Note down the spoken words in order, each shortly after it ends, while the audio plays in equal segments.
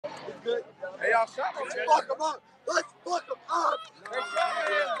good. Hey, y'all shot Let's fuck them up. Let's fuck them up. They shot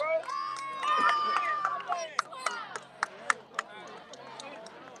me, bro.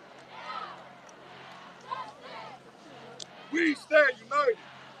 We stay united.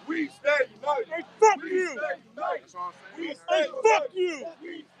 We stay united. Hey, fuck We you. stay united. We stay fuck you.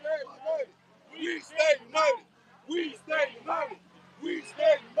 We stay united. We stay united. We stay united. We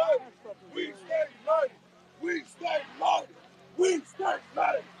stay united. We stay united. We stay united. We stay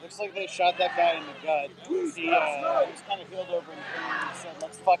united. Looks like they shot that guy in the gut. He was kind of healed over and said,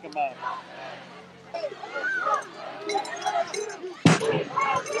 let's fuck him up.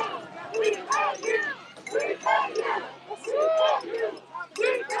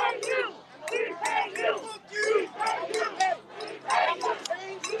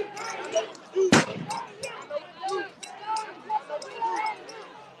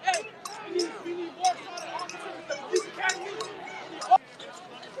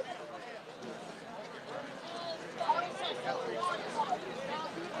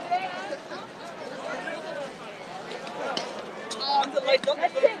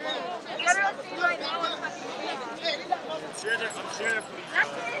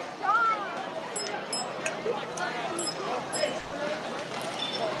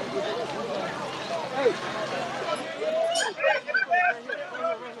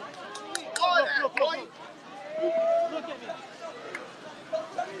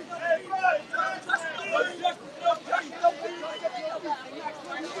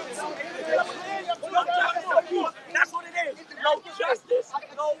 That's what it is. No justice,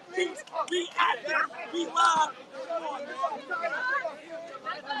 no peace. We out there. We love.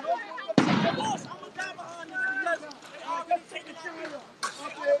 Boss, I'm gonna die behind you because they already taking care of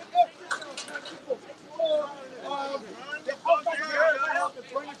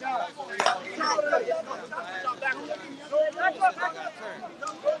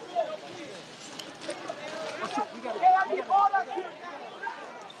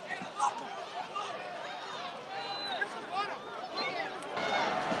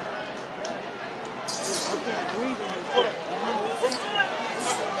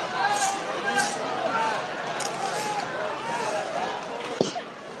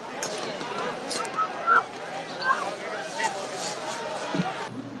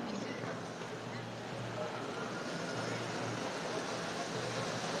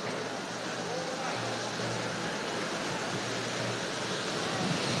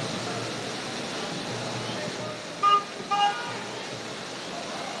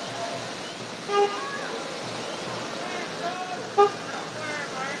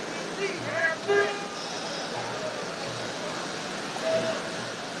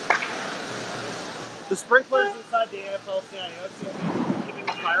The sprinklers inside the AFL-CIO seem to be keeping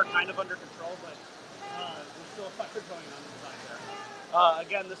the fire kind of under control, but there's still a fire going on inside there.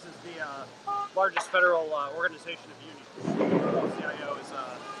 Again, this is the largest federal organization of unions. The AFL-CIO is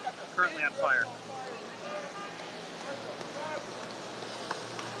currently on fire.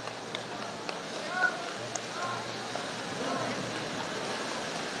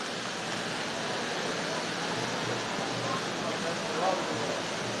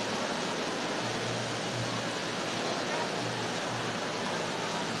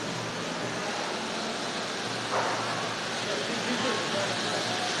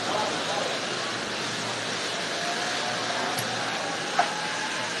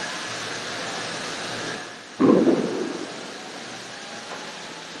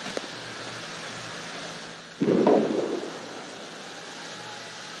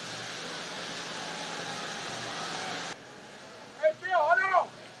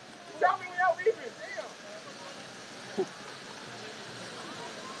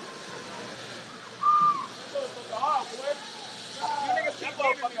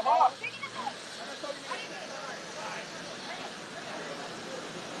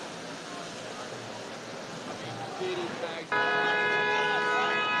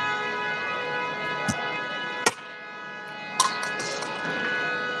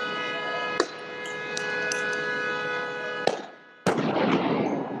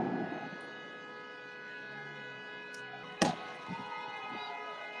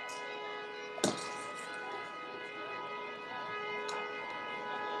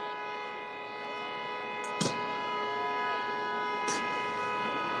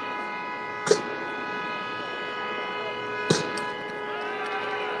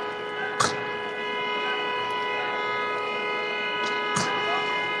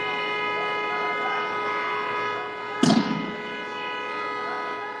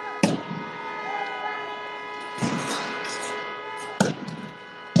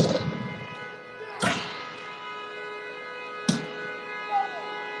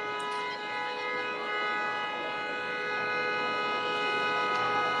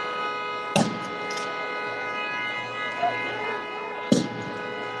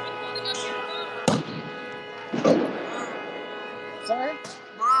 Bye.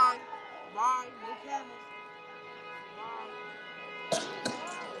 Bye. Bye. No cameras.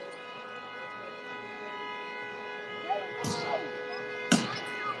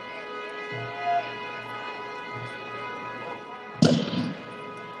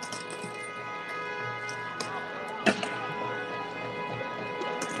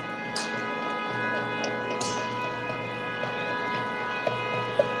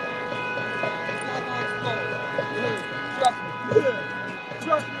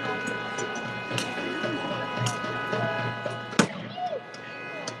 Trust me on this.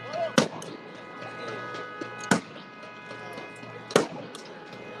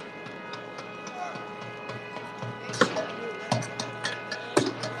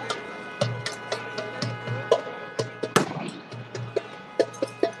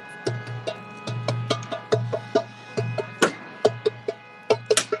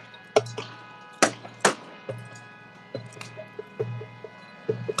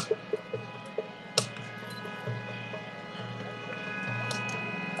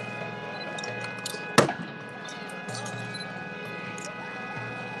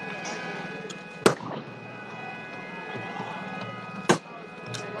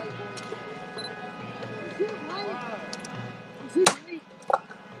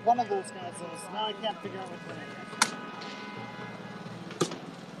 One of those guys is. Now I can't figure out which one it is.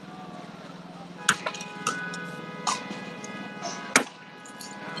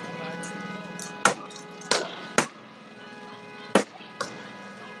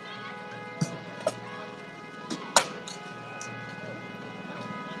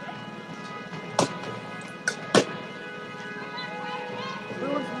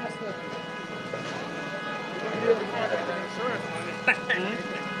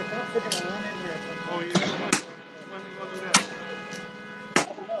 Oh, you know what? When you gonna do that?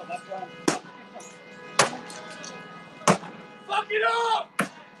 No, that's wrong. Fuck it up!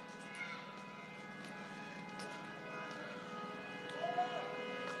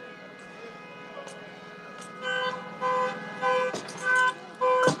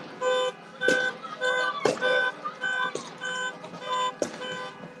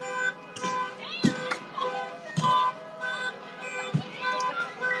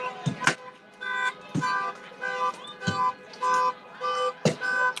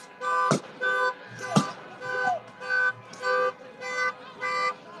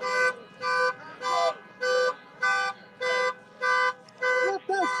 What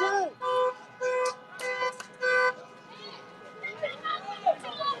the shit?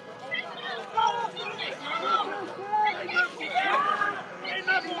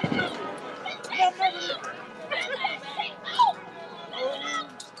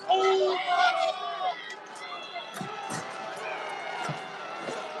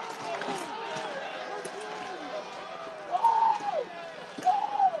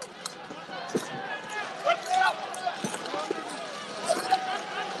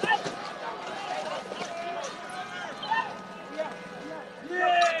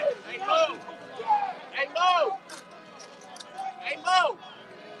 Hey, Mo! Hey, Mo! Hey, Mo!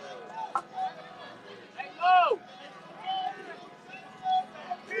 Hey,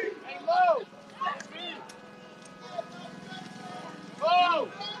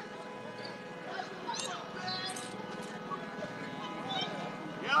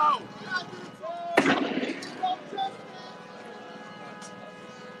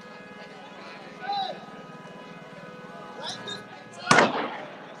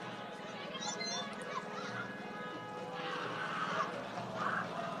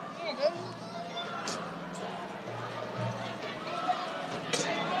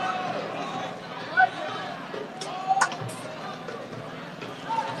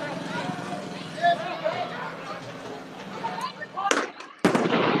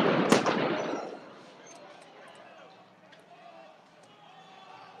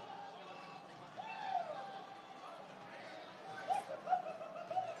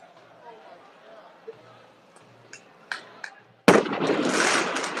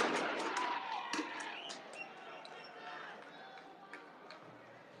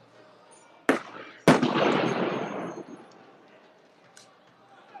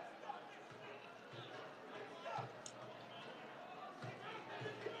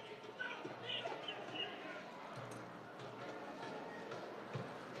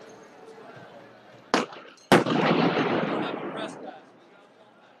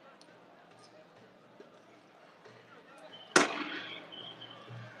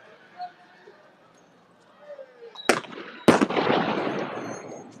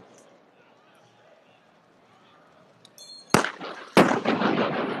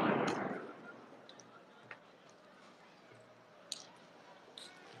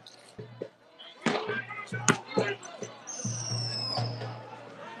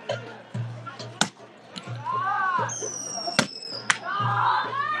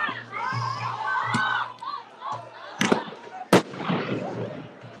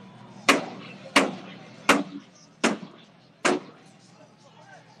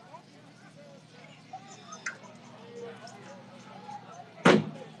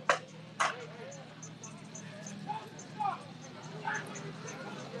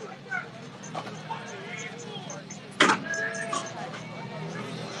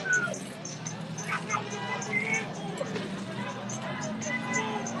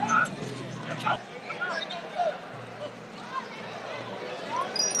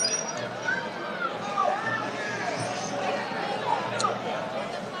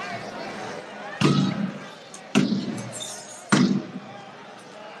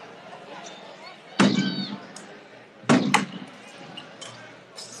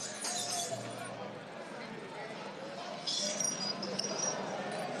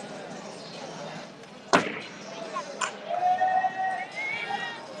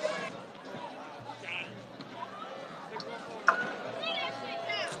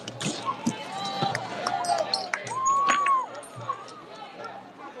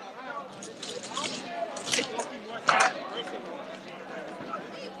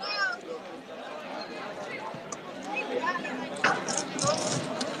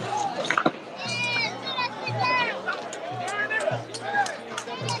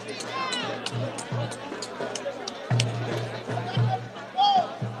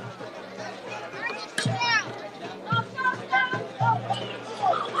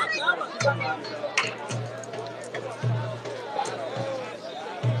 What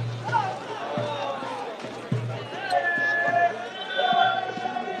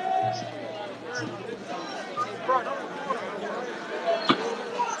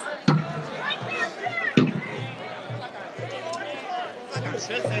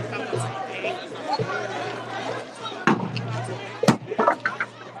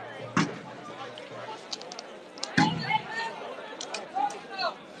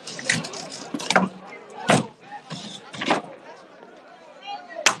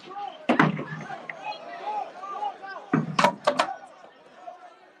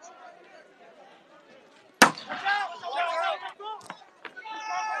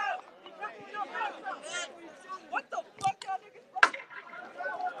the fuck, y'all niggas?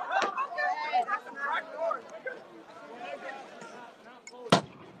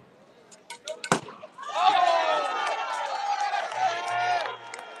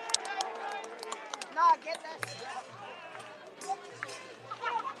 Nah, get that shit.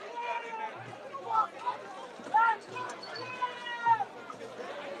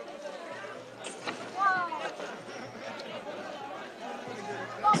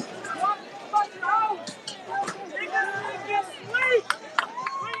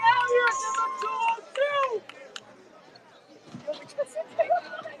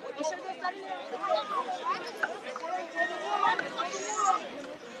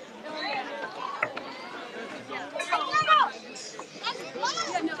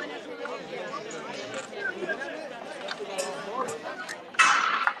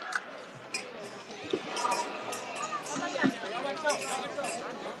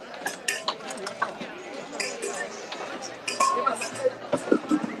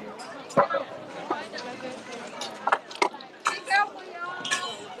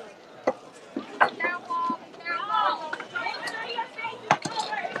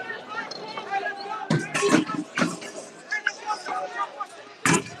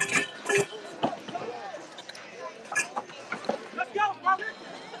 Let's go, brother.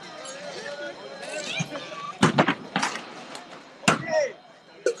 Okay.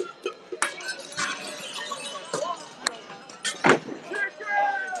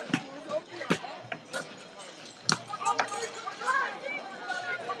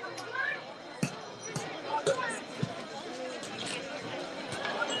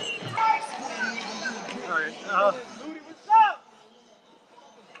 All right.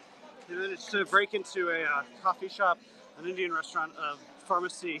 We managed to break into a coffee shop, an Indian restaurant, a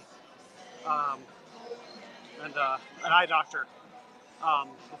pharmacy, and an eye doctor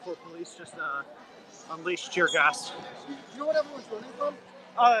before police just unleashed tear gas. You know what everyone's running from?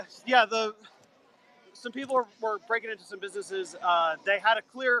 Yeah, some people were breaking into some businesses. They had a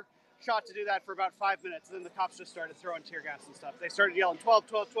clear shot to do that for about 5 minutes, and then the cops just started throwing tear gas and stuff. They started yelling 12,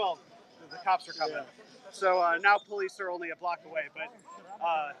 12, 12. The cops are coming. Yeah. So now police are only a block away, but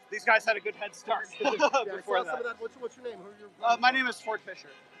these guys had a good head start before that. What's your name? My name is Ford Fischer.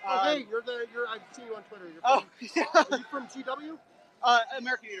 Hey, I've seen you on Twitter. Oh, yeah. Are you from GW?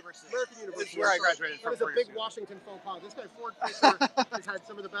 American University. American University. Is where I graduated from. That was a big Washington faux pas. This guy, Ford Fischer, has had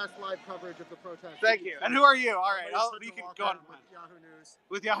some of the best live coverage of the protest. Thank you. And who are you? All right, you can go on. With Yahoo News.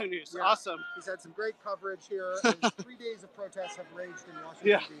 With Yahoo News. Yeah. Awesome. He's had some great coverage here. And 3 days of protests have raged in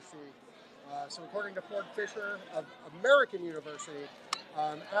Washington, D.C. So according to Ford Fischer of American University,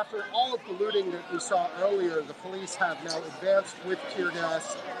 after all of the looting that we saw earlier, the police have now advanced with tear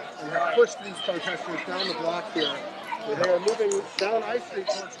gas and have pushed these protesters down the block here. They are moving down I Street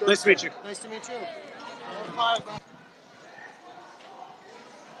towards Georgia. Nice to meet you. Nice to meet you. Hi.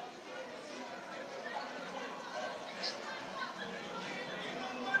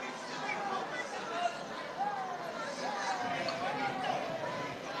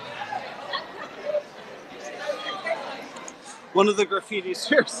 One of the graffitis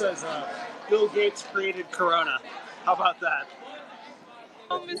here says, Bill Gates created Corona. How about that?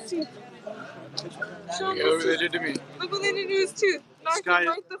 Show him his teeth. Show him Look what his they teeth. did to me. Look what they did to his tooth. Knocked him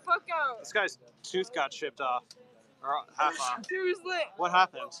right the fuck out. This guy's tooth got chipped off. Or half off. He was lit. What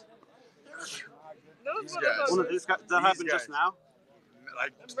happened? Those One of motherfuckers. these guys, that happened just now?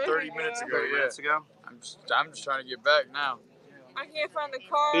 Like 30 minutes ago, 30 minutes ago? I'm just trying to get back now. I can't find the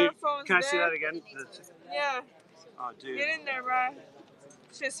car. Dude, Phone's can I there. see that again? Yeah. Oh, dude. Get in there, bro.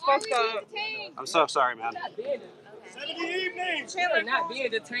 Shit's fucked up. I'm so sorry, man. 70 evening. Chandler, Not being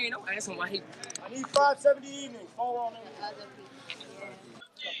detained. Don't ask him why he. I need 570 evening. Fall on him.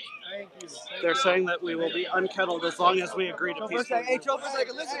 Thank you. They're saying that we will be unkettled as long as we agree to peace. Hey, Joe, for a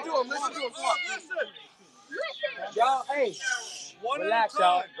second, listen to him. Y'all, hey, One relax, at a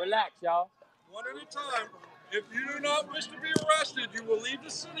y'all. time. Relax, y'all. One at a time. If you do not wish to be arrested, you will leave the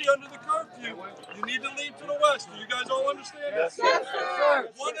city under the curfew. You need to leave to the west. Do you guys all understand? Yes, sir. Yes, sir.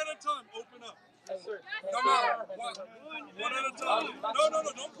 One at a time. Open up. Yes, sir. Come out. One at a time. No,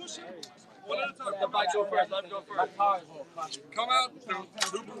 don't push it. One at a time. Let Mike go first. Let him go first. Come out.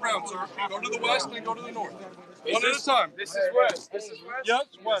 Loop around, sir. Go to the west and go to the north. One at a time. This is west. This is west? Yep,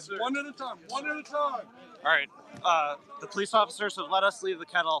 west. One at a time. One at a time. All right. The police officers have let us leave the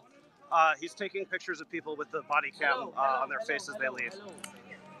kettle. He's taking pictures of people with the body cam on their face as they leave.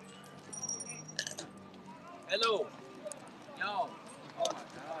 Hello. Yo. Oh my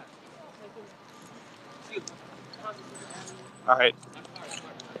God. All right.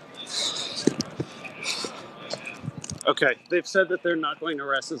 Okay. They've said that they're not going to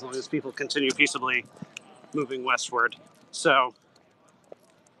arrest as long as people continue peaceably moving westward. So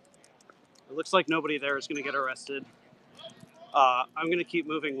it looks like nobody there is going to get arrested. I'm going to keep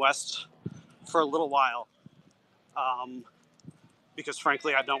moving west for a little while because,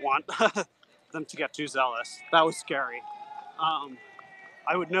 frankly, I don't want them to get too zealous. That was scary.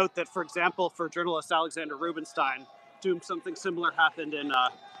 I would note that, for example, for journalist Alexander Rubinstein, something similar happened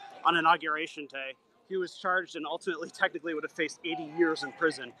on Inauguration Day. He was charged and ultimately technically would have faced 80 years in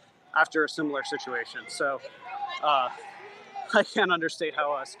prison after a similar situation. So I can't understate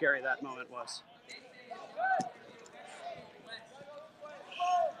how scary that moment was.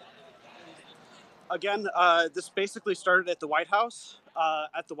 Again, this basically started at the White House.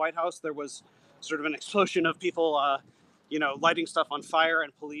 At the White House, there was sort of an explosion of people, lighting stuff on fire,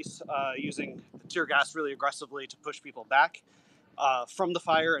 and police using tear gas really aggressively to push people back from the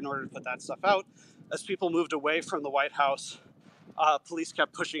fire in order to put that stuff out. As people moved away from the White House, police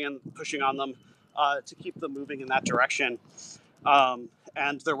kept pushing on them to keep them moving in that direction.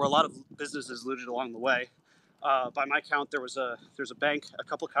 And there were a lot of businesses looted along the way. By my count, there's a bank, a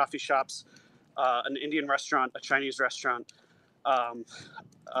couple coffee shops, an Indian restaurant, a Chinese restaurant, a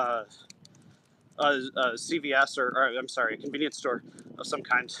CVS a convenience store of some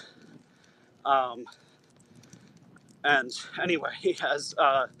kind. And anyway,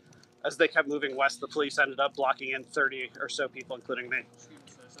 as they kept moving west, the police ended up blocking in 30 or so people, including me.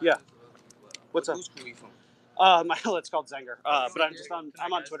 Yeah. What's up? Who's calling from? It's called Zenger. But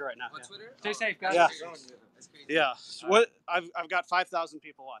I'm on Twitter right now. On Twitter? Stay safe, guys. Yeah. That's crazy. Yeah. What I've got 5,000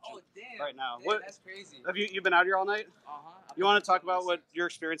 people watching. Oh damn! Right now. Damn, What that's crazy. have you been out here all night? You want to talk about what your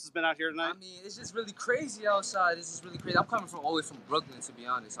experience has been out here tonight? I mean, it's just really crazy outside. It's just really crazy. I'm coming all the way from Brooklyn, to be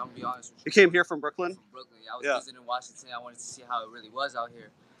honest. I'm gonna be honest with you. You came here from Brooklyn? From Brooklyn. I was visiting Washington. I wanted to see how it really was out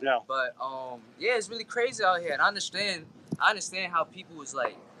here. Yeah. But yeah, it's really crazy out here, and I understand how people was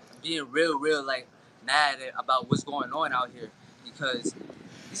like being real like mad about what's going on out here, because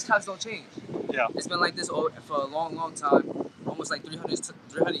these cops don't change. Yeah. It's been like this for a long time, almost like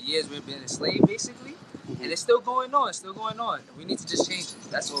 300 years we've been enslaved, basically. And it's still going on. We need to just change it.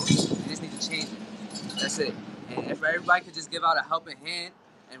 That's all. We just need to change it. That's it. And if everybody could just give out a helping hand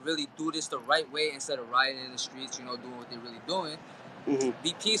and really do this the right way instead of rioting in the streets, doing what they're really doing,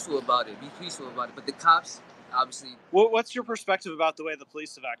 be peaceful about it. But the cops, obviously. What's your perspective about the way the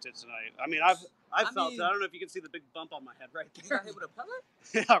police have acted tonight? I mean, I felt it. I don't know if you can see the big bump on my head right there. You got hit with a pellet?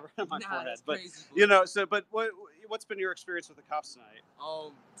 Yeah, right on my forehead. That's but crazy, but what's been your experience with the cops tonight?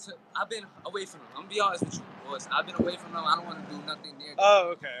 I've been away from them. I'm gonna be honest with you, boys. I've been away from them. I don't want to do nothing near them.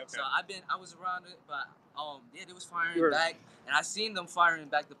 Oh, okay. So I was around it, but yeah, they was firing back, and I seen them firing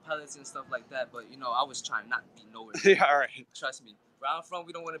back the pellets and stuff like that. But I was trying not to be nowhere near. Yeah, all right. Trust me. Where I'm from,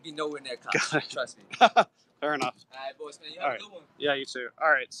 we don't want to be nowhere near cops. Trust me. Fair enough. All right, boys, man. You have a good one. Yeah, you too.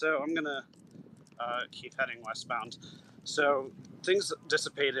 All right, so I'm gonna keep heading westbound. So things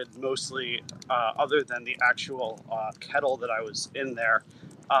dissipated mostly, other than the actual kettle that I was in there.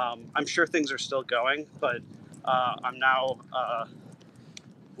 I'm sure things are still going, but I'm now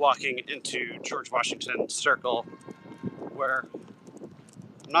walking into George Washington Circle, where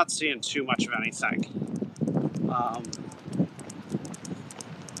I'm not seeing too much of anything.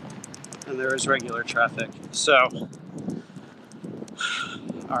 And there is regular traffic. So,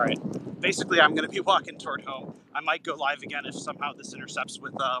 all right. Basically, I'm going to be walking toward home. I might go live again if somehow this intercepts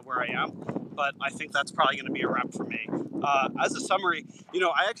with where I am, but I think that's probably going to be a wrap for me. As a summary,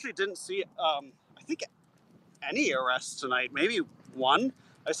 I actually didn't see, I think, any arrests tonight. Maybe one.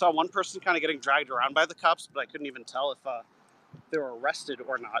 I saw one person kind of getting dragged around by the cops, but I couldn't even tell if they were arrested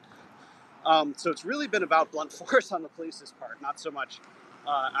or not. So it's really been about blunt force on the police's part, not so much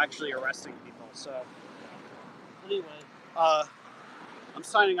actually arresting people. So anyway, I'm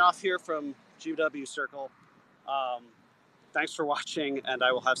signing off here from GW Circle. Thanks for watching, and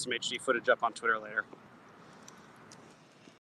I will have some HD footage up on Twitter later.